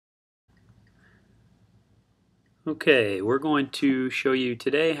Okay, we're going to show you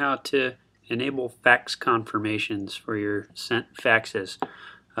today how to enable fax confirmations for your sent faxes.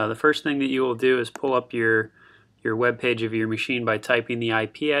 The first thing that you will do is pull up your web page of your machine by typing the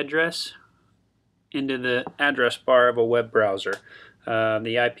IP address into the address bar of a web browser.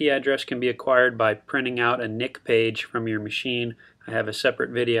 The IP address can be acquired by printing out a NIC page from your machine. I have a separate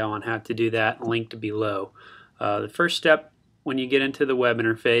video on how to do that linked below. The first step when you get into the web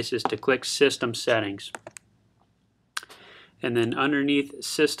interface is to click System Settings. And then underneath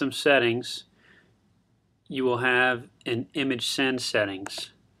System Settings, you will have an Image Send Settings.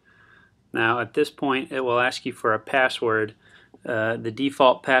 Now at this point it will ask you for a password. The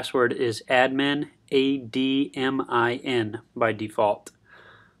default password is admin, ADMIN by default.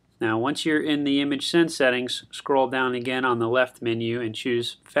 Now once you're in the Image Send Settings, scroll down again on the left menu and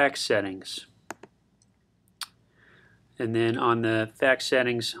choose Fax Settings. And then on the Fax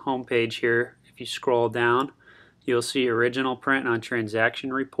Settings homepage here, if you scroll down, you'll see original print on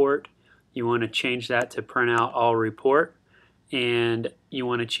transaction report. You want to change that to print out all report, and you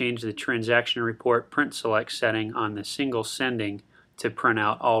want to change the transaction report print select setting on the single sending to print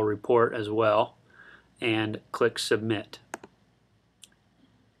out all report as well, and click submit.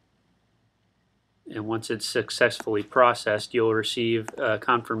 And once it's successfully processed, you'll receive a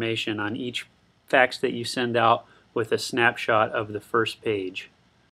confirmation on each fax that you send out with a snapshot of the first page.